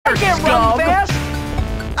I can't run fast!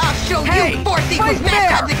 I'll show you Force equals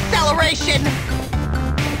mass times acceleration!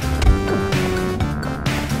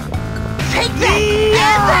 Take that! And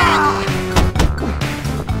that!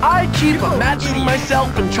 I keep imagining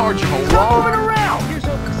myself in charge of a wall. Moving around!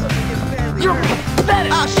 You're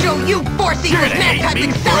pathetic! I'll show you Force equals mass times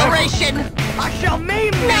acceleration! I shall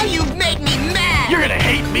maim you! Now you've made me mad! You're gonna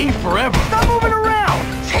hate me forever! Stop moving around!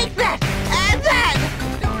 Take that! And that!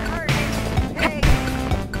 Don't hurt me. Hey.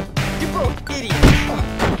 You're both idiots!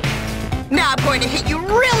 Now I'm going to hit you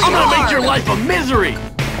really I'm hard! gonna make your life a misery!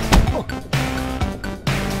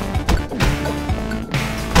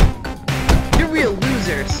 You're real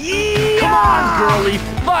losers. Yeah! Come on, girlie,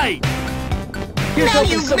 fight! Here's now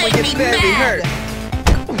hoping someone gets badly hurt.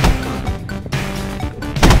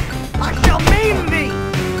 I shall maim thee!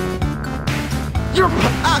 You're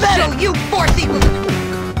pathetic! I'll show you Force equals...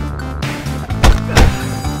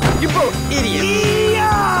 You're both idiots.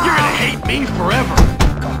 Yeah! You're gonna hate me forever!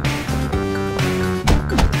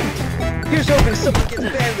 Here's hoping someone gets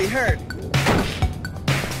badly hurt.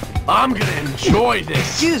 I'm gonna enjoy this!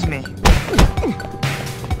 Excuse me.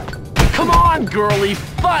 Come on, girlie,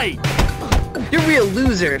 fight! You're real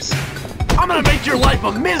losers. I'm gonna make your life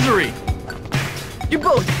a misery! You're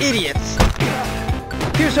both idiots.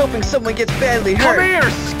 Here's hoping someone gets badly Come hurt. here,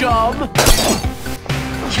 scum!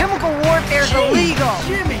 Chemical warfare's illegal.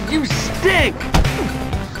 Jimmy, you stink!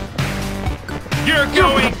 You're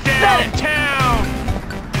going downtown!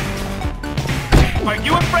 Are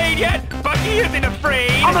you afraid yet? Bucky isn't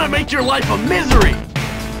afraid! I'm gonna make your life a misery!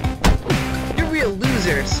 You're real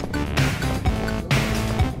losers.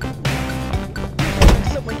 Here's hoping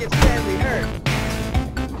someone gets badly hurt.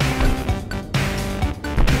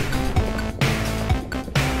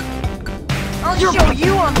 I'll show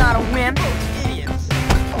you I'm not a wimp. Idiots.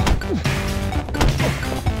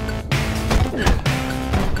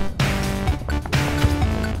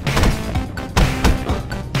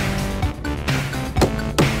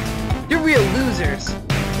 You're real losers.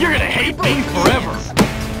 You're gonna hate me forever!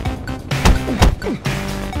 Here's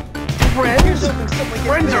Friends? hoping someone gets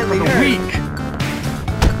Friends are for badly the hurt. weak!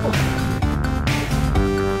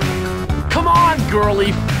 Come on,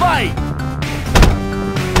 girlie, fight!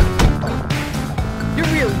 You're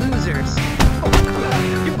real losers.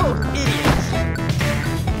 You're both idiots.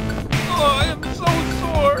 Oh, I am so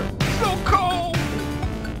sore, so cold.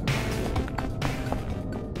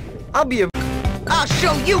 I'll be a... I'll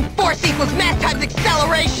show you Force equals mass times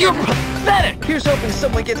acceleration! You're pathetic! Here's hoping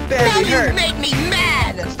someone gets Now badly you've hurt. made me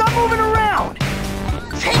mad! Stop moving around!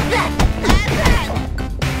 Take that! And that!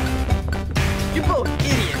 You're both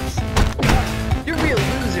idiots. You're real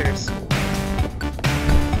losers.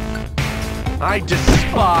 I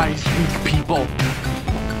despise weak people.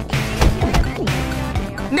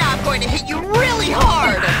 Now I'm going to hit you really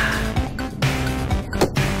hard!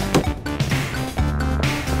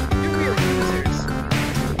 You're real losers.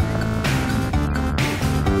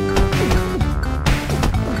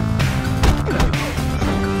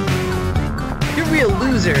 You're real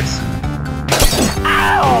losers.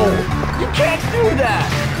 Ow! You can't do that!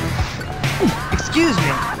 Excuse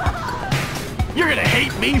me. You're gonna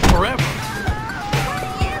hate me forever!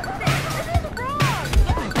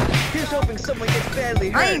 Here's hoping someone gets badly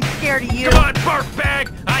I hurt. ain't scared of you. Come on, barf bag,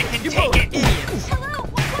 I can You're take both it. idiots. Hello,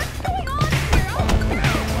 what's going on here?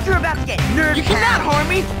 You're about to get nerfed. You cannot harm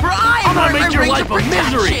me, for I I'm am gonna make your life a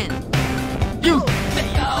misery. You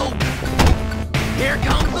Theo! Here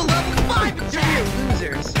comes the level 5 You're attack! real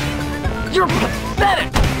losers. You're pathetic!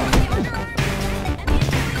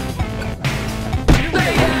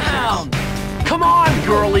 Stay down! Come on,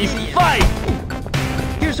 girlie, fight!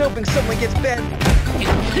 Here's hoping someone gets bad.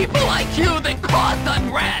 It's people like you that cause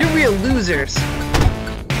unrest! You're real losers.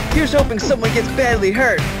 Here's hoping someone gets badly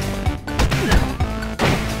hurt.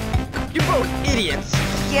 You're both idiots.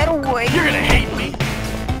 Get away. You're gonna hate me!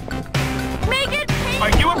 Make it painful.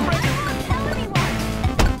 Are you afraid? Tell anyone.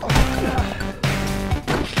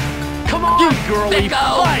 Come on, girlie,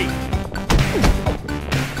 sicko. fight!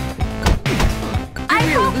 I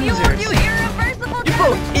real hope you won't losers. do irreversible You're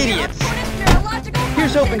both idiots.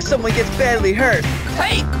 Here's hoping someone gets badly hurt.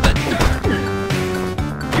 Take the dirt!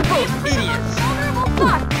 You're both idiots.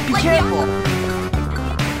 Be careful.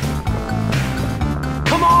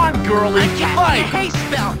 Come on, girlie, I cast a fight! haste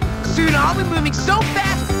spell! Soon I'll be moving so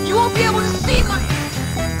fast, you won't be able to see my...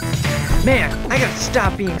 Man, I gotta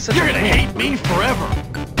stop being such You're a gonna pain. hate me forever!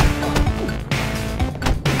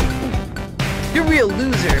 You're real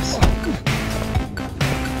losers.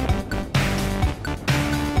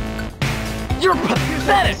 You're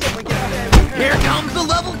pathetic! Someone gets badly hurt. Here comes the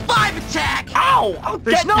level 5 attack! Ow! I'll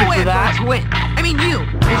There's get no you way for I'm that! going to win, I mean you.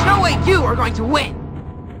 There's no way you are going to win.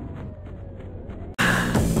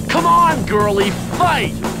 Come on, girlie,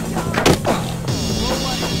 fight!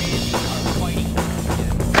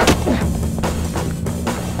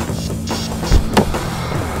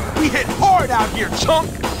 We hit hard out here, chunk!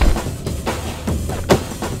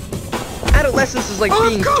 Adolescence is like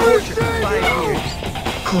being tortured for 5 years.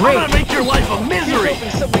 I'm gonna make your life a misery!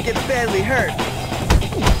 Here's hoping someone gets badly hurt.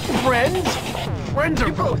 Friends? Friends are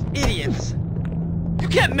You're both idiots. You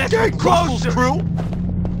can't mess with Russell's crew!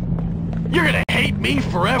 You're gonna hate me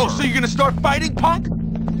forever! Oh, so you're gonna start fighting, punk?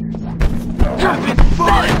 You're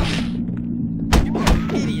pathetic!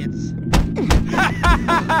 Idiots.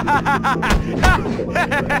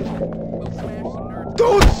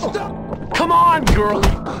 Don't stop! Come on, girlie!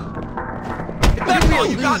 If that's You're all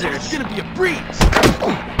you got, losers. it's gonna be a breeze!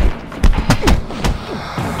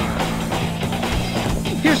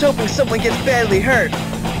 Here's hoping someone gets badly hurt.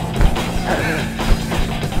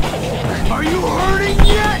 Are you hurting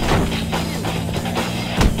yet?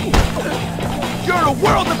 You're in a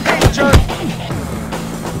world of pain, jerk!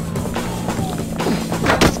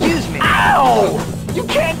 Excuse me. Ow! You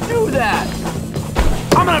can't do that!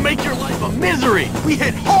 I'm gonna make your life a misery! We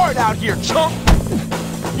hit hard out here, chump!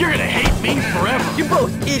 You're gonna hate me forever! You're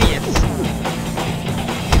both idiots.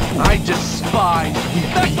 I despise you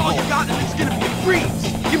If that's people! all you got, then it's gonna be a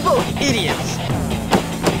breeze! You're both idiots.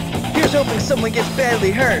 Here's hoping someone gets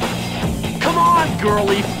badly hurt. Come on,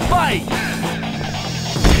 girlie, fight!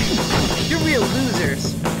 You're real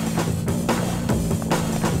losers.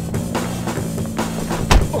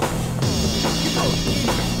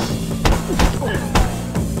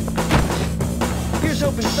 Here's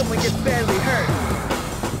hoping someone gets badly hurt.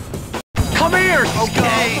 Come here,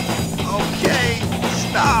 Okay, okay,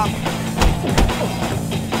 stop!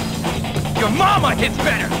 Your mama hits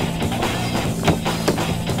better!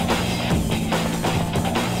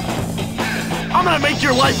 I'm gonna make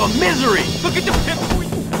your life a misery! Look at the pimp!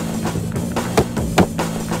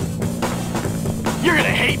 You're gonna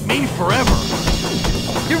hate me forever!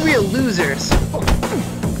 You're real losers.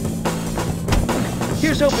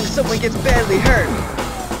 Here's hoping someone gets badly hurt.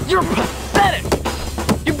 You're pathetic!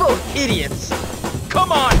 You're both idiots.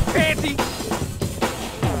 Come on, pansy!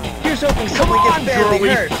 Here's hoping Come someone on, gets badly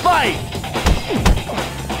girlie, hurt. fight!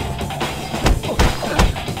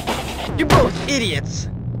 You're both idiots.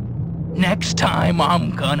 Next time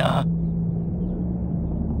I'm gonna...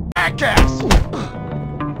 Jackass!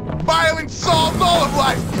 Violence solves all of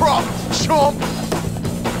life's problems, chump!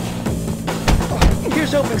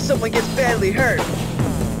 Here's hoping someone gets badly hurt.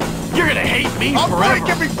 You're gonna hate me I'll forever! break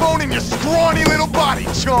every bone in your scrawny little body,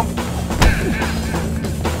 chump!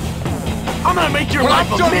 I'm gonna make your When life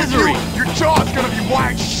I'm a done with misery! you, your jaw's gonna be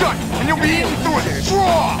wide shut, and you'll be eaten through a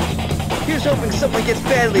straw! Here's hoping someone gets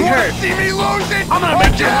badly You wanna hurt. see me lose it? I'm gonna Or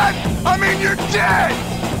make you- dead? I mean, you're dead!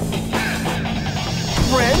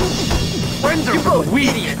 Friends? Friends are You're both weak!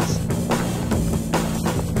 idiots.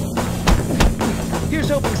 Here's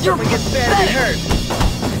hoping You're someone gets badly hurt.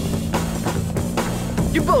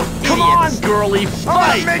 You're both Come on, idiots. girlie, I'm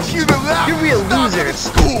fight! gonna make you the last You're real stop of the losers.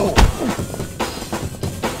 school!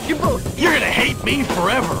 You're both You're gonna hate me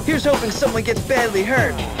forever! Here's hoping someone gets badly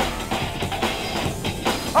hurt.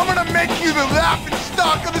 I'm gonna make you the laughing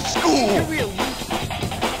stock of the You're school! real.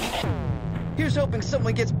 Here's hoping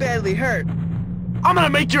someone gets badly hurt. I'm gonna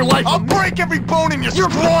make your life I'll a break every bone in your You're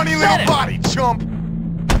scrawny little pathetic. body, chump!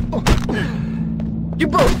 You're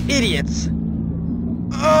both idiots.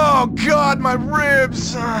 Oh God, my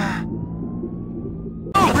ribs! Real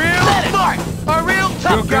fight! A real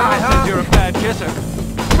tough guy, huh? You're a bad kisser.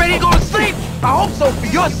 Ready to go to sleep? I hope so for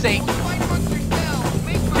your sake.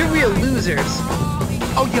 You're real losers.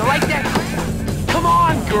 Oh, you like that? Come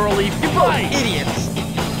on, girlie, You're both fight! idiots.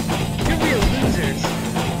 You're real losers.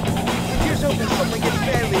 Here's hoping someone gets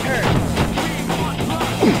badly hurt.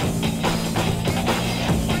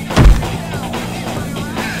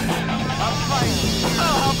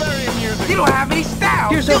 You don't have any style.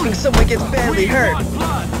 Here's do hoping someone gets badly hurt.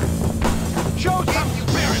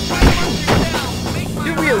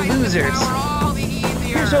 You're real losers.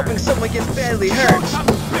 Here's hoping someone gets badly hurt.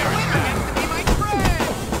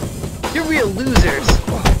 You're real losers.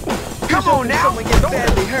 Come on now. Someone gets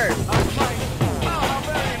badly hurt.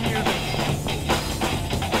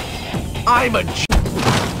 I'm a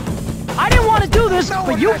I didn't want to do this,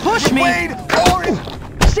 but you pushed me. Wade, Orange!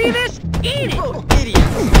 See this? Eat it. Oh, idiots.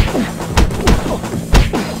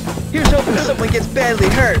 Here's hoping someone gets badly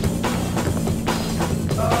hurt.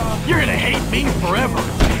 You're gonna hate me forever!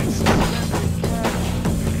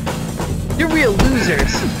 You're real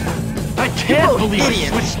losers. I can't both believe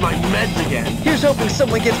idiots. I switched my meds again! Here's hoping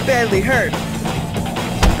someone gets badly hurt.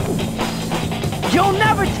 You'll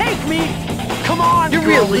never take me! Come on, You're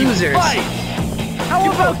real girlie, losers. fight! How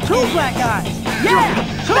about two black guys? Yeah,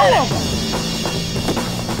 two of them.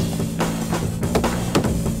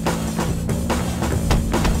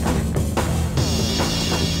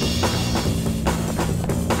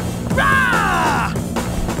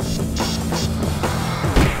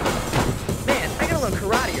 Man, I gotta learn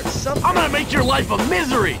karate or something. I'm gonna make your life a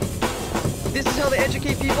misery! This is how they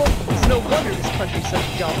educate people? It's no wonder this country's so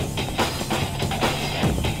dumb.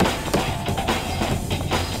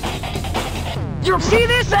 You see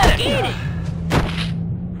this? Eat it!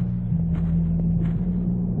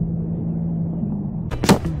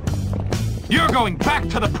 You're going back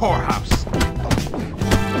to the poorhouse.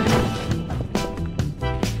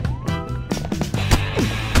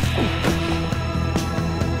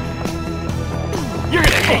 You're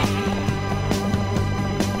gonna hate!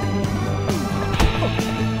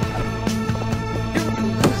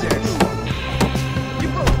 Losers. You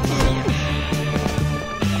both idiots.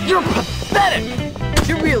 You're pathetic!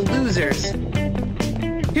 You're real losers.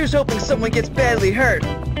 Here's hoping someone gets badly hurt.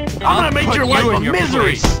 I'm gonna make Put your life you a in your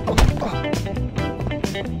misery! place.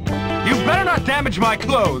 You better not damage my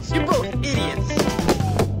clothes. You're both idiots.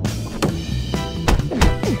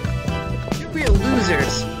 You're real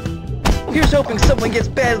losers. Here's hoping someone gets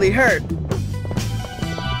badly hurt.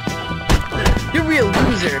 You're real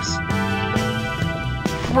losers.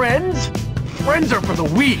 Friends? Friends are for the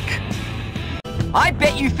weak. I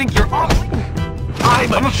bet you think you're awful.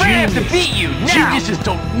 I'm I'm a afraid I have genius. to beat you now. Geniuses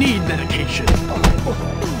don't need medication.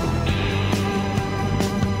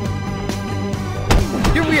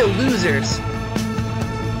 You're real losers.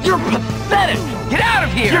 You're pathetic! Get out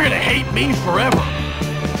of here. You're gonna hate me forever!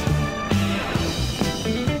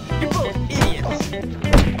 You're both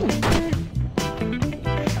idiots.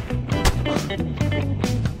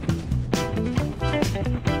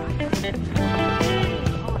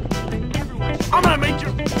 I'm gonna make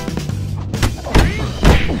your...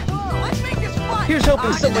 Let's make this fun. Here's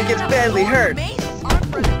hoping someone gets badly hurt. This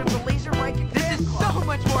is so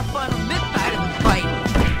much more fun on this side of the fight.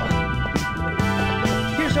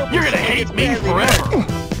 Here's hoping You're gonna someone hate gets me badly forever!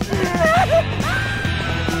 hurt.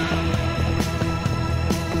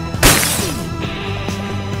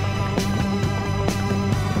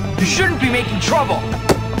 You shouldn't be making trouble.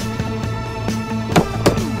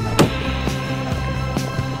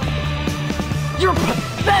 You're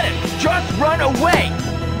pathetic! Just run away.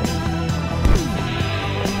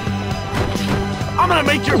 I'm gonna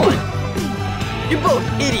make your life... You're both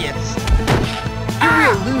idiots. You're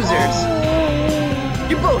real losers.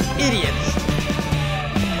 You're both idiots.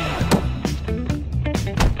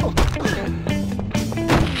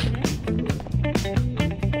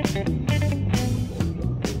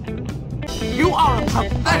 You are a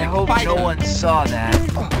pathetic I hope fighter. no one saw that.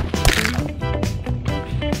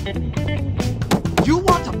 You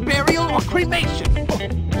want a burial or cremation?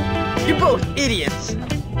 You're both idiots.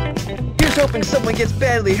 Here's hoping someone gets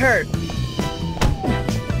badly hurt.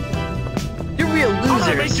 You're real I'm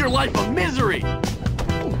gonna make losers. your life a misery!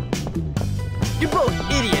 You're both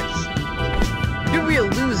idiots. You're real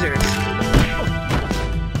losers.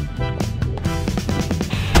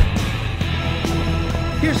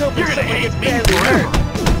 Here's hoping You're gonna someone hate gets me badly forever!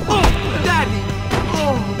 hurt.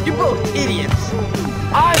 Daddy! You're both idiots.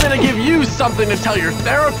 I'm gonna give you something to tell your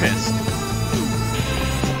therapist!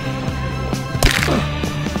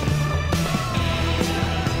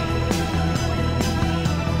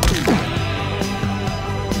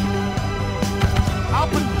 I'll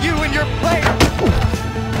put you in your place.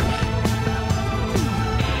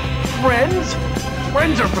 Friends?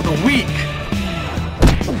 Friends are for the weak!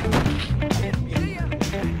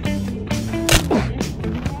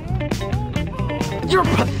 You're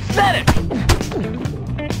pathetic!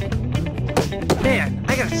 Man,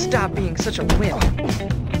 I gotta stop being such a wimp.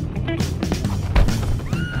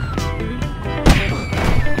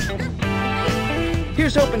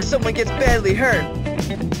 Here's hoping someone gets badly hurt.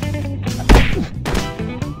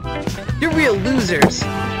 You're real losers.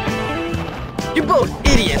 You're both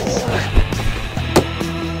idiots.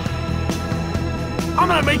 I'm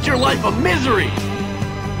gonna make your life a misery!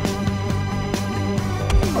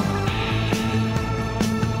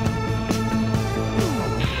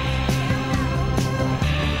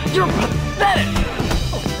 You're pathetic!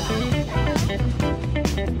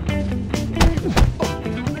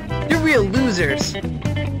 You're real losers.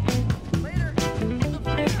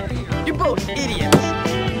 You're both idiots.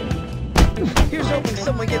 Here's hoping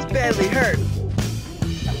someone gets badly hurt.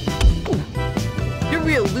 You're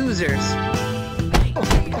real losers.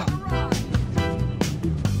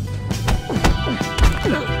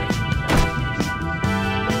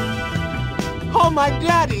 Call my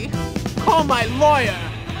daddy. Call my lawyer.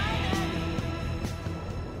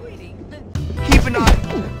 Keep an eye.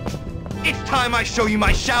 It's time I show you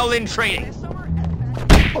my Shaolin training.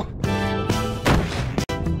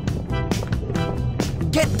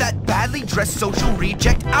 Get that badly dressed social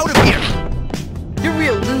reject out of here! You're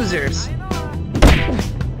real losers.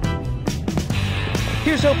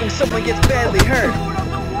 Here's hoping someone gets badly hurt.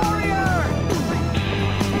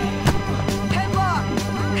 Headlock!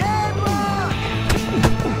 Headlock!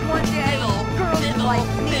 One day, girls like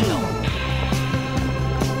me.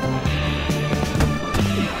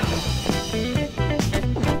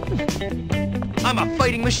 I'm a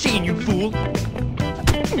fighting machine, you fool!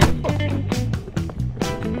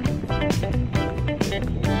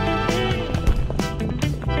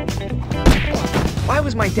 Why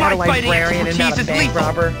was my dad a librarian and not a bank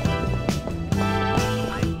robber?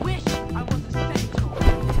 I wish I was a centaur.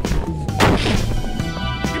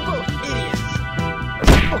 You're both idiots.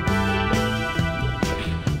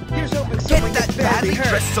 Here's hoping Get someone that gets badly badly hurt.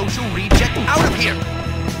 dressed social reject out of here!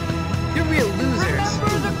 You're real losers.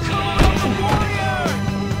 Remember the code of the warrior!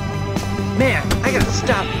 Man, I gotta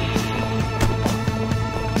stop.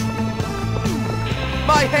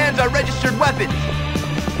 My hands are registered weapons!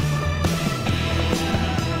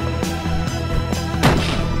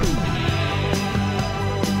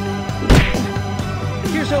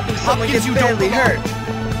 Here's hoping someone Hopkins, gets you don't badly belong. hurt.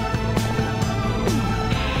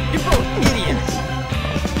 You're both idiots.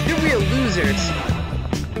 You're real losers.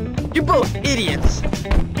 You're both idiots.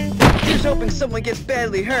 Here's hoping someone gets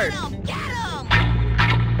badly hurt. Get him!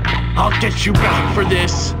 I'll get you back for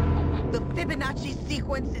this. The Fibonacci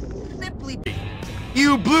sequence is simply...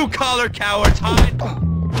 You blue-collar cowards hide!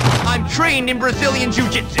 I'm trained in Brazilian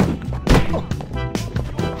Jiu-Jitsu!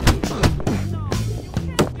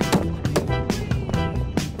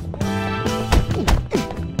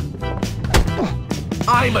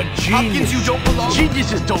 I'm a Hopkins, genius. you don't belong!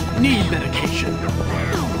 Geniuses don't need medication.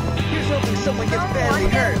 Here's hoping someone gets badly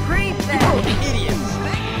hurt. You're both idiots.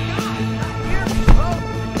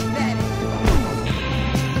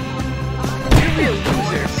 You're real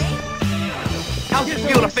losers. How's it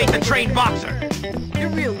feel to face a trained boxer? You're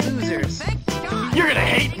real losers. You're gonna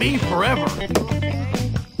hate me forever.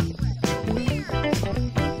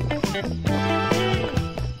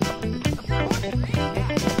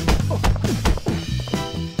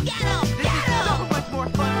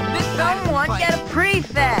 Someone get a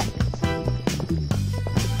prefect!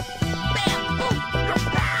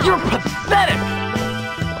 You're pathetic.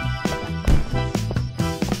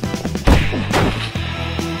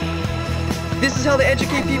 This is how they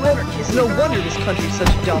educate people? It's no wonder this country's such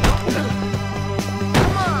a dump.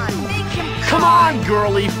 Come on, make him Come on,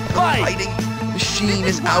 girlie, fight. Fighting machine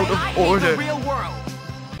is out of order. real world.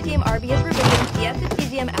 Cesium, RB is rubidium, CS is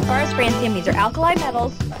cesium, FR is francium. These are alkali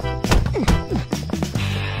metals.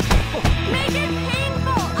 Make it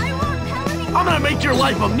painful! I won't tell anyone! I'm gonna make your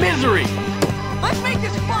life a misery. Let's make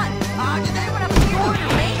this fun! Did anyone have a pre-order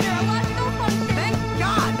made? Neurological function. Thank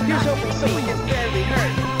God! Here's hoping someone gets badly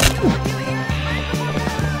hurt.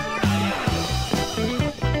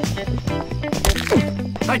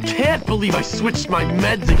 I can't believe I switched my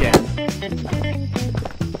meds again.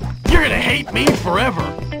 You're gonna hate me forever.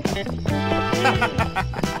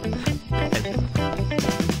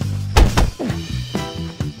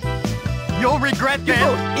 You'll regret You're that!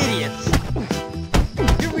 both idiots.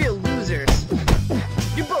 You're real losers.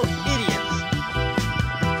 You're both idiots.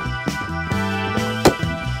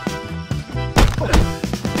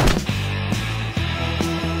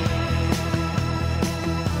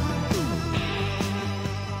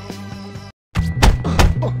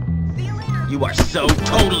 You are so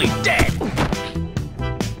totally dead!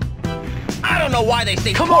 I don't know why they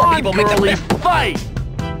say Come poor on, people make the girlie, best... fight.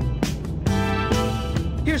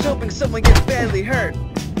 Here's hoping someone gets badly hurt.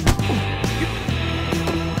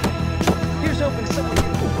 Here's hoping someone gets...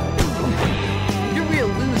 You're real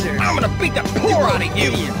losers. I'm gonna beat the poor out of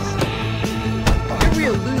you! Idiots.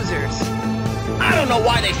 You're real losers. I don't know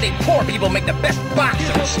why they say poor people make the best Here's boxers!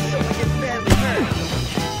 hoping someone gets badly hurt.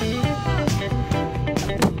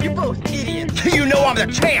 You're both idiots. You know I'm the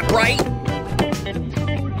champ, right?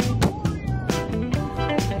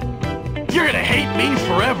 You're gonna hate me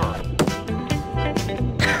forever.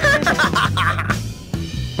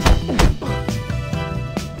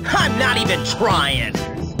 I'm not even trying!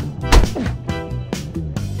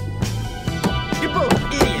 You're both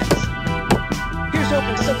idiots. Here's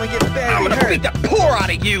hoping someone gets I'm badly gonna hurt. beat the poor out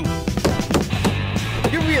of you!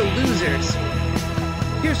 You're real losers.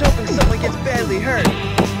 Here's hoping someone gets badly hurt.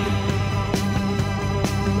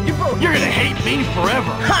 You're both You're gonna hate me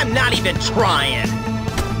forever. I'm not even trying!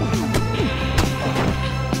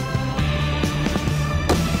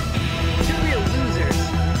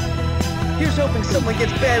 someone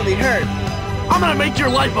gets badly hurt. I'm gonna make your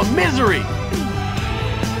life a misery!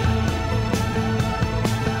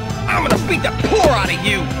 I'm gonna beat the poor out of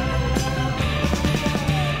you!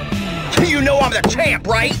 You know I'm the champ,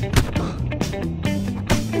 right?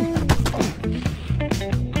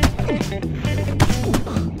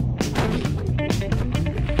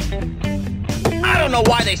 I don't know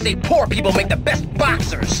why they say poor people make the best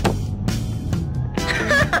boxers!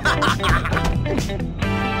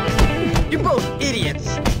 You're both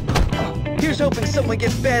idiots. Here's hoping someone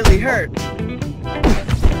gets badly hurt.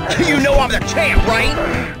 You know I'm the champ, right?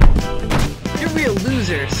 You're real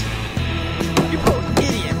losers. You're both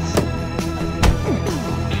idiots.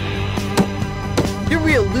 You're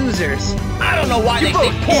real losers. I don't know why You're they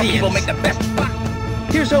say both poor idiots. people make the best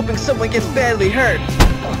boxers. Here's hoping someone gets badly hurt.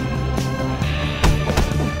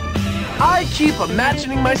 I keep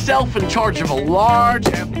imagining myself in charge of a large...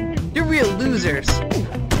 You're real losers.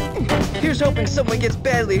 Here's hoping someone gets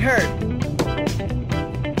badly hurt.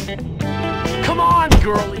 Come on,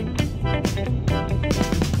 girlie!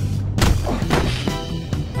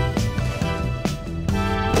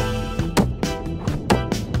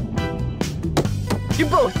 You're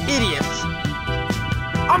both idiots.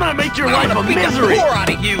 I'm gonna make your I'm life gonna a beat misery! the poor out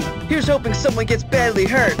of you! Here's hoping someone gets badly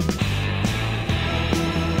hurt.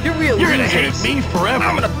 You're real You're losers. gonna hate me forever!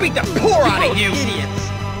 I'm gonna beat the poor You're out both of you! idiots.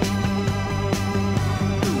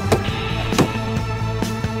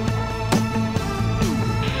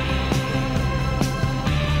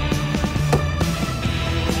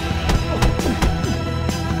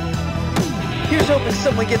 Here's hoping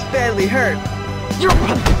someone gets badly hurt. You're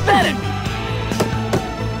pathetic!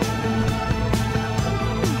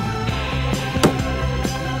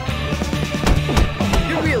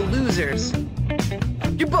 You're real losers.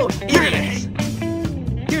 You're both You're gonna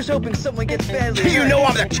idiots. Here's hoping someone gets badly hurt. You know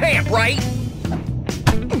I'm the champ, right?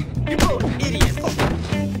 You're both idiots.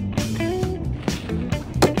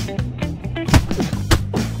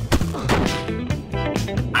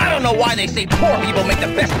 I don't know why they say poor people make the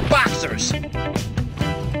best boxers.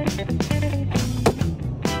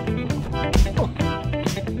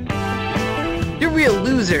 You're real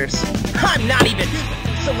losers. I'm not even...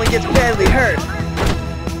 Someone gets badly hurt.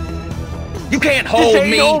 You can't This hold ain't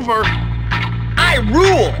me! over! I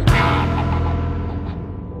rule!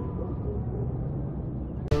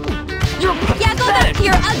 You're Yeah, go back pathetic! to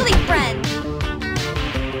your ugly friend.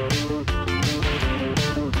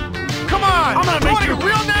 Come on! I'm gonna make Wanna you- get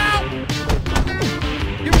real now?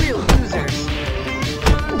 You're real losers.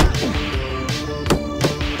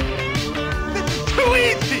 Too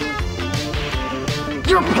easy!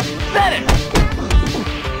 You're pathetic!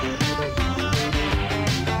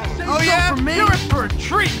 Oh yeah? for me? You're in for a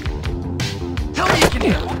treat! Tell me you can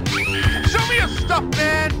handle it! Show me your stuff,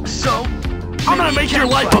 man! So, I'm gonna make your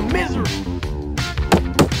life a misery!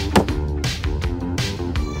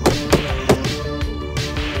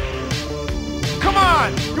 Come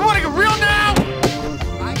on! You wanna get real now?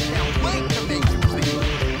 I can't wait to make you bleed.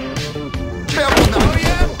 Careful now. Oh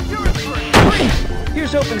yeah? You're in for a treat!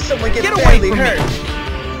 Here's hoping someone gets Get away badly from me. hurt.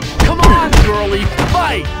 Come on, girlie,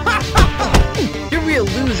 fight! You're real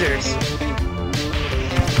losers.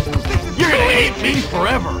 You're gonna hate me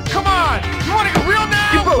forever! Come on! You wanna get real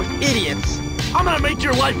now? You're both idiots. I'm gonna make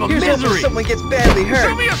your life a Here's hoping misery! someone gets badly Show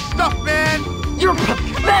hurt. me your stuff, man! You're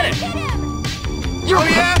pathetic! You're Oh,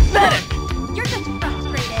 yeah? pathetic! You're just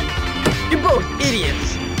frustrated. You're both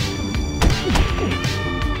idiots.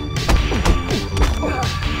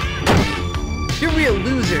 You're real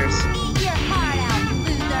losers. Eat your heart out,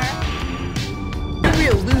 loser. You're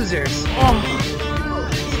real losers.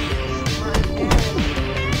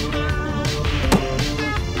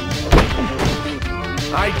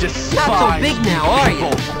 I despise Not so big now, are you?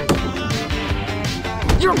 you?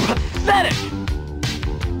 You're pathetic!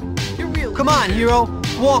 You're real Come on, hero.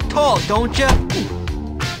 Walk tall, don't ya?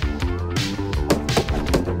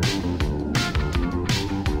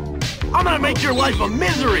 I'm gonna make your life a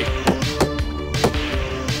misery!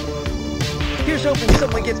 Here's hoping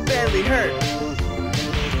someone gets badly hurt.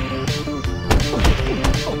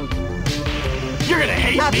 You're gonna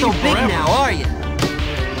hate Not me so forever! big now, are you?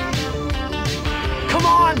 Come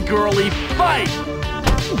on, girlie, fight!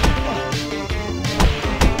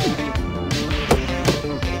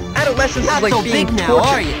 Adolescence Not is like so being big now, tortured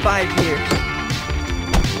are you? for 5 years.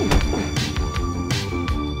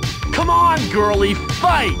 Come on, girlie,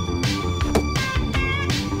 fight!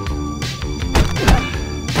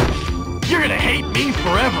 You're gonna hate me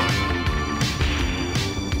forever!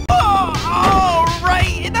 Oh,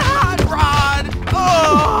 right in the hot rod!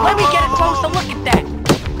 Oh! Let me get a closer look at that!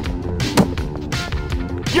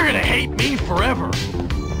 You're gonna hate me forever!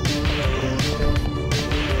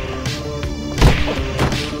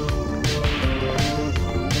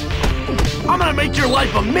 gonna make your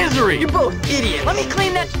life a misery! You're both idiots! Let me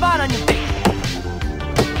clean that spot on your face.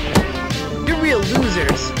 You're real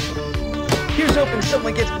losers. Here's hoping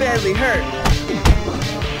someone gets badly hurt.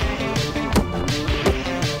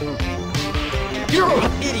 You're both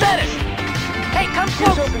pathetic! Hey, come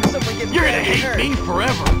Here's close. hoping someone gets You're gonna badly hate hurt. me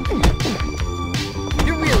forever!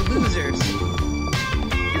 You're real losers.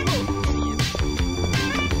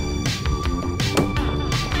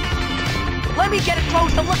 Let me get a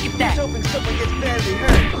closer look at Here's that. hoping someone gets badly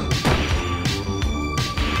hurt.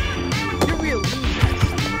 You're real losers.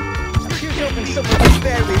 Here's hoping someone gets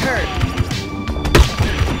badly hurt.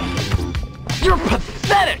 You're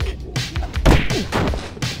pathetic!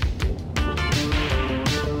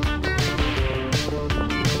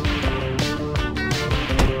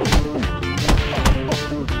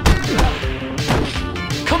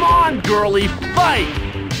 Come on, girlie, fight!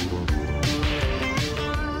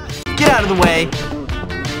 Get out of the way.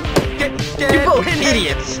 Get scared. You're both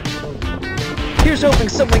idiots. Here's hoping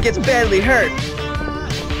someone gets badly hurt.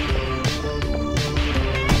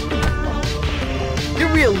 You're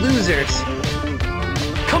real losers.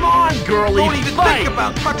 Come on, girlie, Don't even fight! think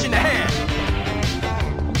about touching the hand.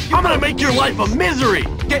 I'm gonna make your life a misery!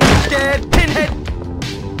 Get scared, pinhead.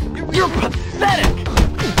 You're pathetic!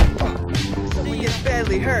 Someone gets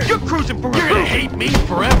badly hurt. You're cruising for You're a gonna loop. hate me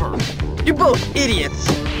forever! You're both idiots.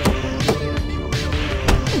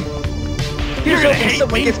 You're Here's gonna hoping hate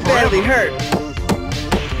someone me gets badly forever. hurt.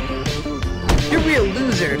 You're real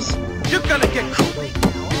losers. You're gonna get cool.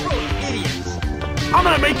 You're both idiots. I'm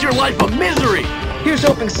gonna make your life a misery! Here's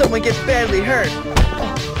hoping someone gets badly hurt.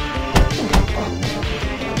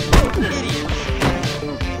 Both idiots.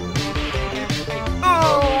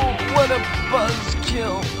 Oh, what a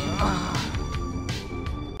buzzkill.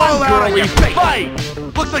 All out on Girlie, your face. fight!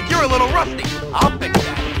 Looks like you're a little rusty. I'll fix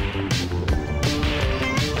that.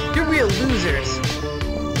 You're real losers.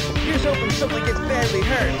 Here's hoping someone gets badly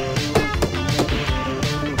hurt.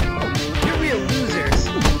 You're real losers.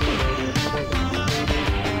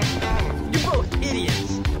 You're both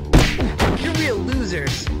idiots. You're real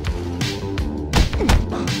losers.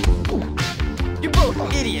 You're both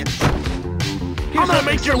idiots. Here's I'm gonna hoping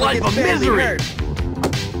make your someone life gets a badly misery. hurt.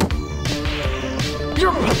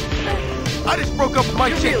 You're pathetic! I just broke up with my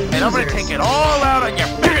You're chick, real and I'm gonna losers. take it all out on your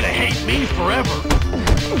You're gonna hate me forever!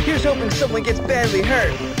 Here's hoping someone gets badly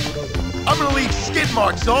hurt. I'm gonna leave skid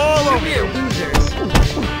marks all You're over real you. losers.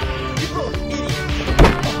 You're both idiots.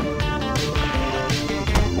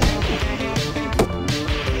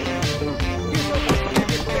 Here's hoping someone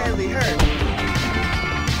gets badly hurt.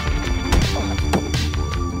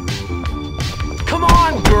 Come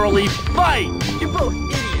on, girlie, fight! You're both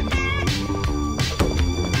idiots.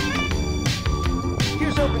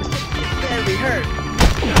 Here's hoping someone gets badly hurt.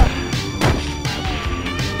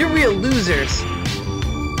 You're real losers.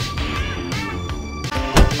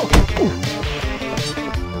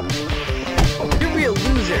 You're real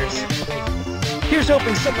losers. Here's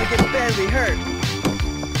hoping someone gets badly hurt.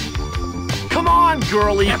 Come on,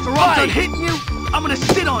 girlie, After I'm done fight! hitting you, I'm gonna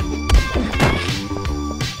sit on you.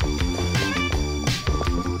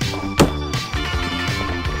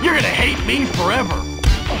 You're gonna hate me forever!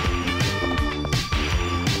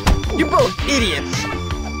 You're both idiots.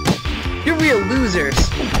 You're real losers.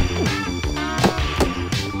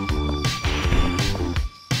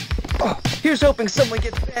 Here's hoping someone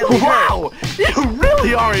gets badly hurt. Wow! You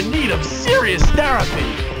really are in need of serious therapy!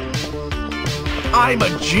 I'm a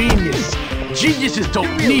genius! Geniuses don't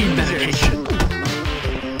You're real need losers. medication!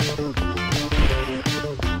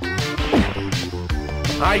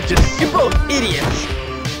 I just... You're both idiots.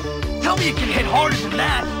 Tell me you can hit harder than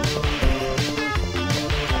that.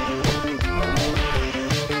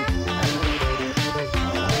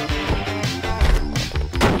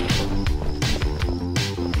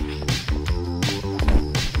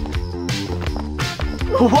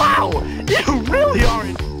 Wow! You really are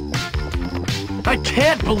in... I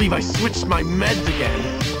can't believe I switched my meds again!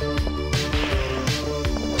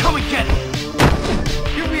 Come and get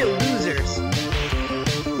it. You're real losers.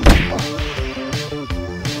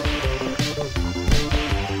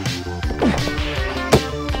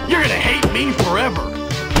 You're gonna hate me forever!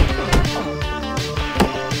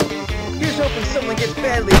 Here's hoping someone gets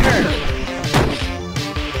badly hurt.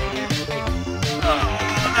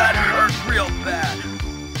 That hurt real bad.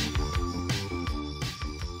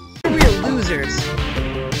 You're real losers.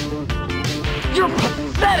 You're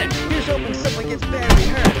pathetic! Here's hoping someone gets badly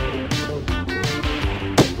hurt.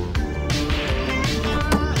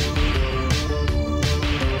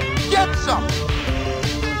 Get some.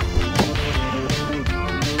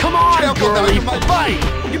 Come on, Careful, girlie, Dr. Mike.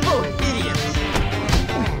 fight! You're both idiots.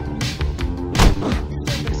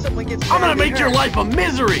 someone gets I'm gonna badly make your hurt. life a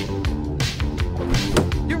misery!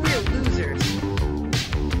 You're real losers.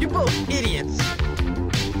 You're both idiots.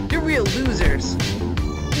 You're real losers.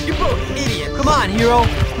 You're both idiots. Come on, hero.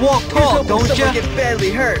 Walk Here's tall, hoping don't someone ya? gets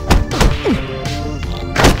badly hurt.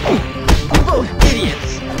 You're both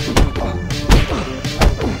idiots.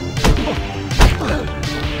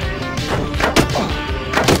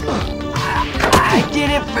 I did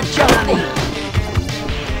it for Johnny.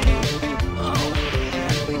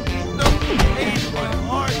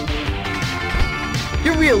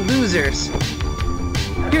 You're real losers.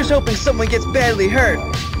 Here's hoping someone gets badly hurt.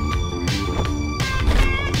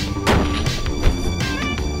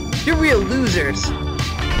 You're real losers.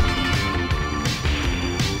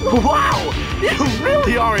 Wow! You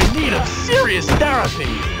really are in need of serious therapy!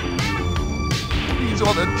 Needs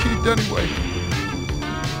all that teeth anyway.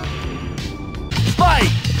 Fight!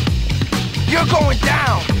 You're going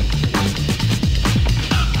down!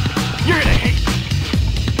 You're gonna hate...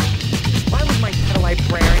 Why was my dad a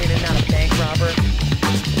librarian and not a bank robber?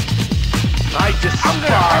 I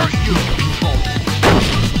despise you people!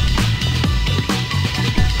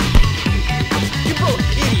 You're both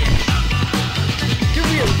idiots. You're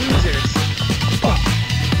real losers.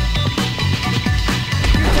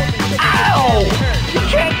 Here's hoping someone gets Ow! badly hurt. You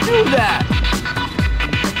can't do that!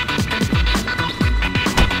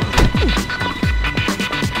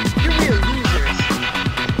 You're real losers.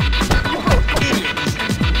 You're both idiots.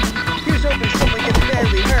 Here's hoping someone gets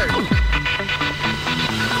badly hurt.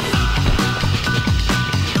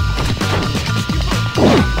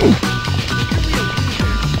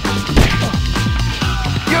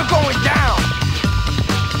 You're going down!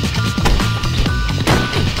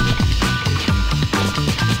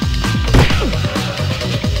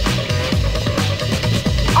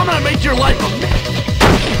 I'm gonna make your life a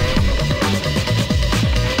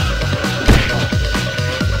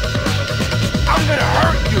I'm gonna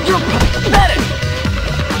hurt you! You're pathetic!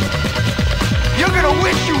 You're gonna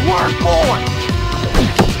wish you weren't born!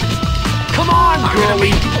 Come on,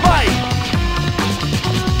 girlie, fight!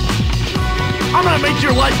 I'm gonna make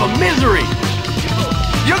your life a misery!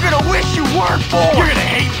 You're gonna wish you weren't born! You're gonna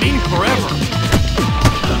hate me forever!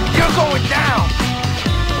 You're going down!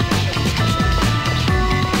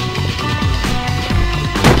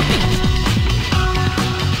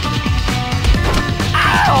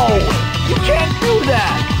 Ow! You can't do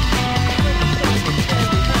that!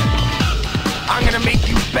 I'm gonna make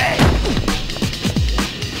you beg!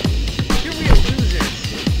 You're real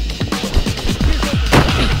losers.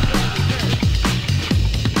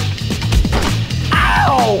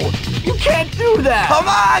 Ow! You can't do that! Come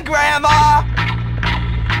on, Grandma!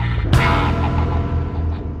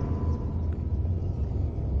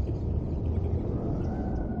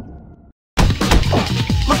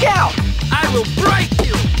 Look out! I will break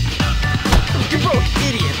you! You're both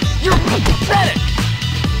idiots. You're pathetic!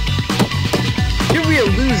 You're real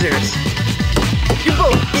losers. You're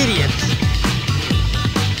both idiots.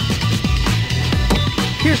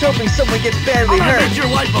 Here's hoping someone gets badly I'm gonna hurt. make your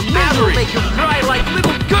life a I will misery! make you cry like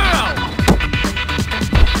little girl!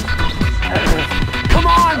 Come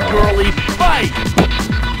on, girlie, fight!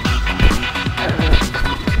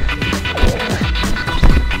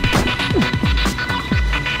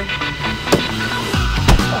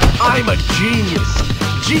 I'm a genius.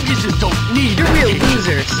 Geniuses don't need You're real education.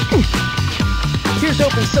 losers. Here's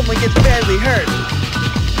hoping someone gets badly hurt.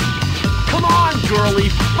 Come on, girlie,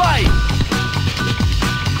 fight!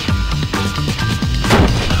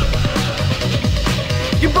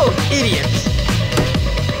 You're both idiots.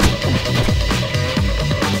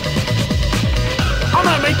 I'm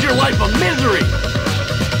gonna make your life a misery!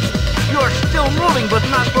 You're still moving, but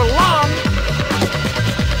not for long!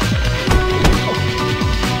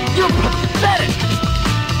 You're pathetic!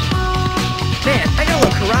 Man, I gotta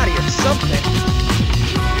learn karate or something.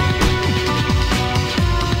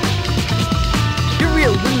 You're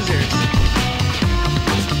real losers.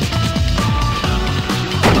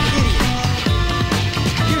 Idiots.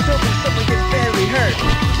 Here's hoping someone gets badly hurt.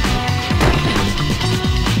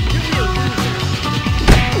 You're real losers.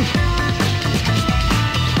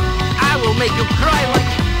 I will make you cry like...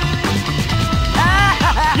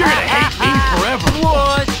 You're gonna hate me forever!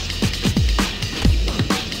 What?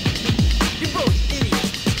 You're both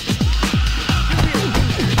idiots. You're real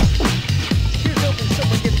losers. Here's hoping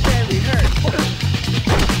someone gets badly hurt.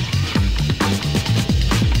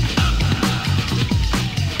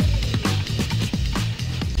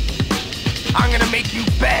 I'm gonna make you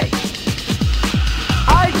beg!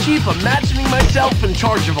 I keep imagining myself in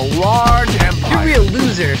charge of a large empire. You're real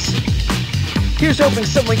losers. Here's hoping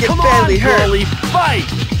someone gets Come badly on, hurt. girlie, fight!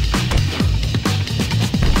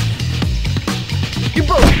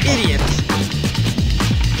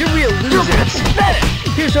 real You're losers. pathetic!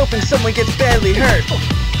 Here's hoping someone gets badly hurt.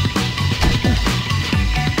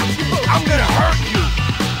 I'm gonna hurt you!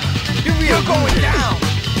 You're real You're going losers. down!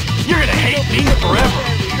 You're gonna hate me forever!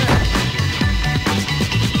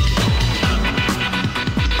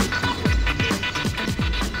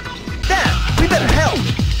 Dad, we better help.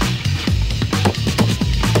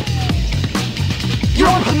 You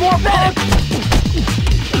want some more punk?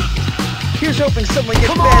 Here's hoping someone gets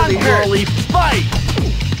Come on, badly hurt. girlie, fight!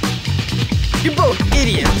 You're both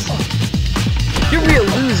idiots. You're real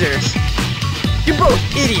losers. You're both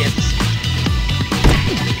idiots.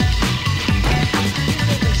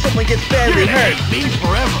 Someone gets You're badly gonna hurt. hate me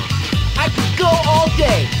forever! I could go all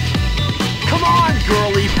day. Come on,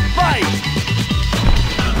 girlie, fight!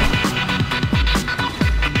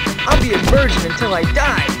 I'll be a virgin until I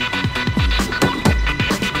die.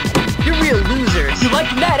 You're real losers. You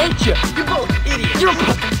liking that, ain't you? You're both idiots. You're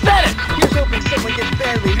pathetic! Here's hoping someone gets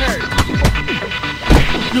badly hurt.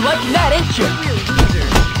 You liking that, ain't you? You're real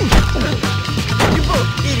losers. You're both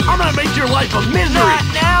idiots. I'm gonna make your life a misery! Not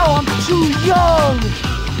now, I'm too young.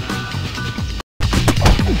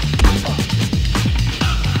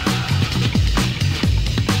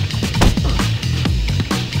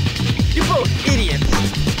 You're both idiots.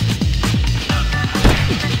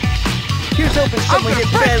 Here's hoping someone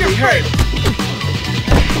gets badly hurt.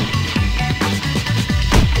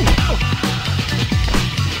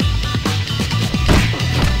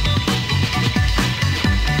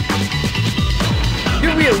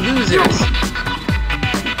 You're real losers.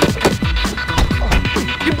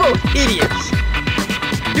 You're both idiots.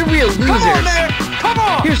 You're real losers. Come on, man! Come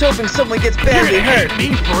on! Here's hoping someone gets You're badly gonna hurt. hate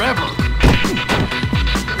me forever!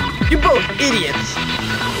 You're both idiots.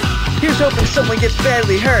 Here's hoping someone gets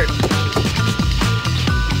badly hurt.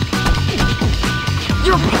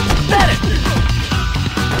 You're pathetic!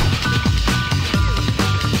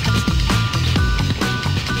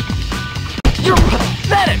 You're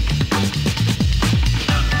pathetic!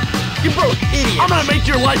 You're both idiots. I'm gonna make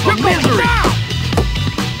your life a misery!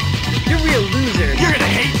 You're real losers. You're gonna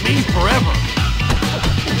hate me forever!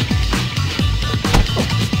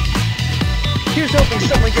 Here's hoping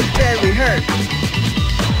someone gets badly hurt.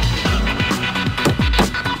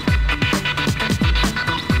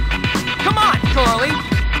 Come on, Carly.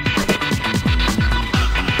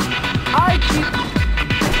 I keep...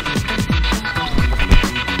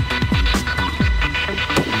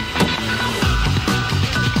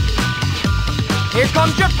 Here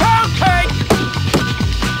comes your pound cake!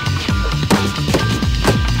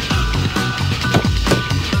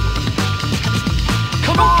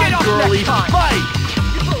 Come Don't on, get up girlie, next time. fight!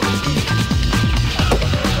 You're both idiots.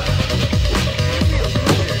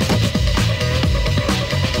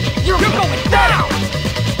 You're going down!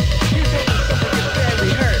 Here's hoping someone gets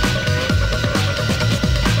badly hurt.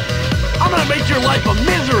 I'm gonna make your life a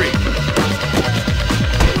misery!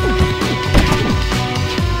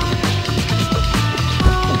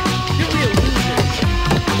 You're real losers.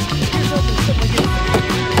 Here's hoping someone gets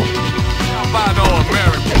By no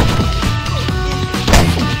American.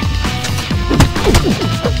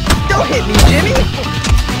 Don't hit me, Jimmy!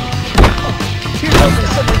 Here's hoping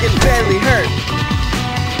someone gets badly hurt.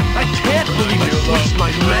 I can't believe I switched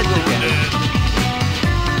my meds again.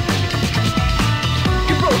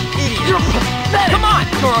 You're both idiots. You're pathetic! Come on,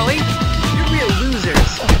 Carly. You're real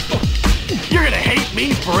losers. You're gonna hate me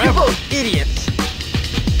You're forever! both idiots.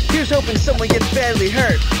 Here's hoping someone gets badly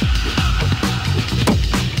hurt.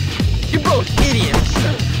 You're both idiots.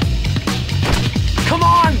 Come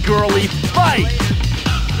on, girlie, fight!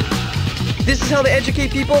 This is how they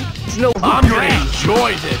educate people? It's no I'm gonna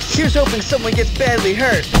enjoy this! Here's hoping someone gets badly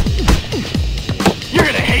hurt. You're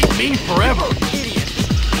gonna hate me forever! Idiots.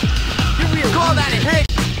 You're real Call that a hit.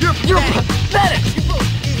 You're pathetic! You're both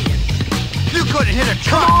idiots. You couldn't hit a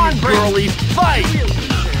Come on, girlie, fight! Real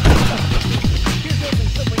losers. Here's hoping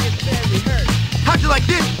someone gets badly hurt. How'd you like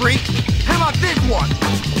this, freak? How about this one?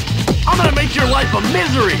 I'm gonna make your life a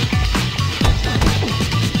misery!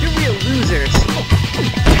 You're real losers.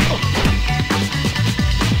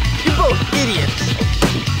 You're both idiots.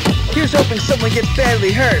 Here's hoping someone gets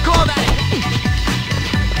badly hurt. Call that a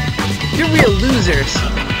You're real losers.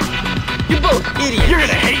 You're both idiots. You're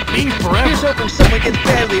gonna hate me Here's forever! hoping someone gets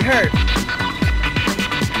badly hurt.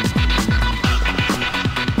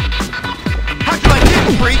 How'd you like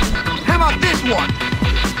this, freak? How about this one?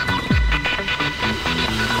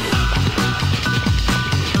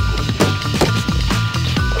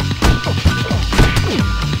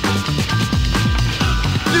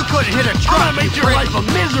 You couldn't hit a truck, I'm gonna make your life a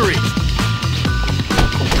misery!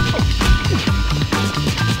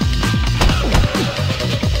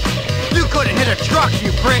 You couldn't hit a the truck,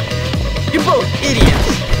 you prick! You're both idiots!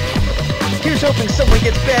 Here's hoping someone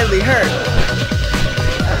gets badly hurt.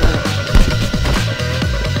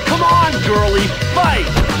 Come on, girlie, fight!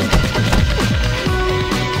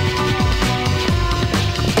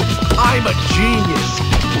 I'm a genius.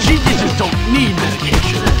 Geniuses don't need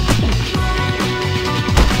medication.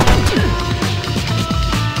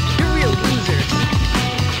 You're real losers.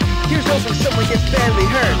 Here's hoping someone gets badly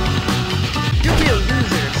hurt. You're real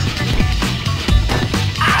losers.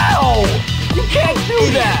 Ow! You can't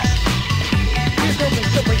do that! Here's hoping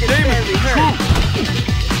someone gets Damon, badly hurt.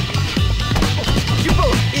 You're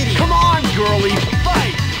both idiots. Come on, girlie,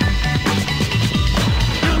 fight!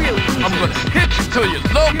 You're real losers. I'm gonna hit you till you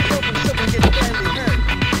love me. Here's hoping someone gets badly hurt.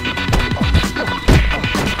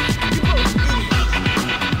 You're both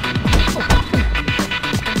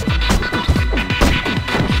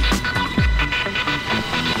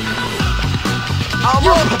I'm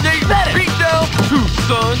You're all state pathetic. beat down too,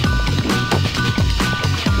 son.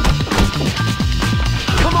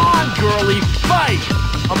 Come on, girlie, fight!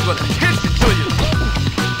 I'm gonna hit you till you.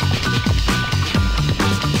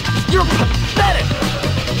 You're pathetic!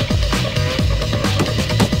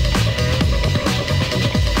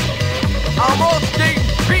 I'm all state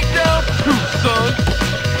beat down too, son.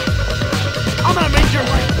 I'm gonna make your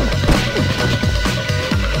life...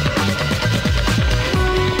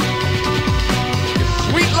 You're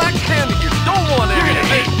sweet like candy. You don't want You're gonna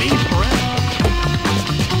anything. hate me forever.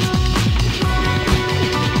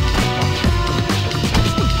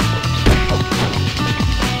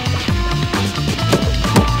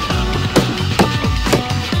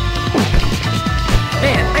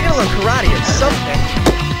 Man, I gotta learn karate or something.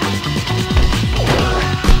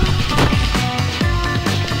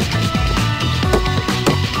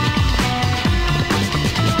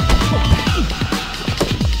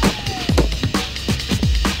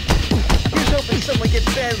 Here's hoping someone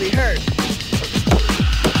gets badly hurt.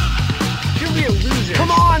 You're real losers.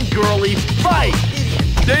 Come on, girlie, fight!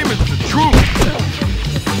 Damon's the truth.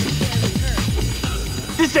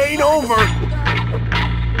 This ain't over!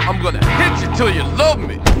 I'm gonna hit you till you love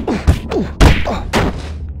me.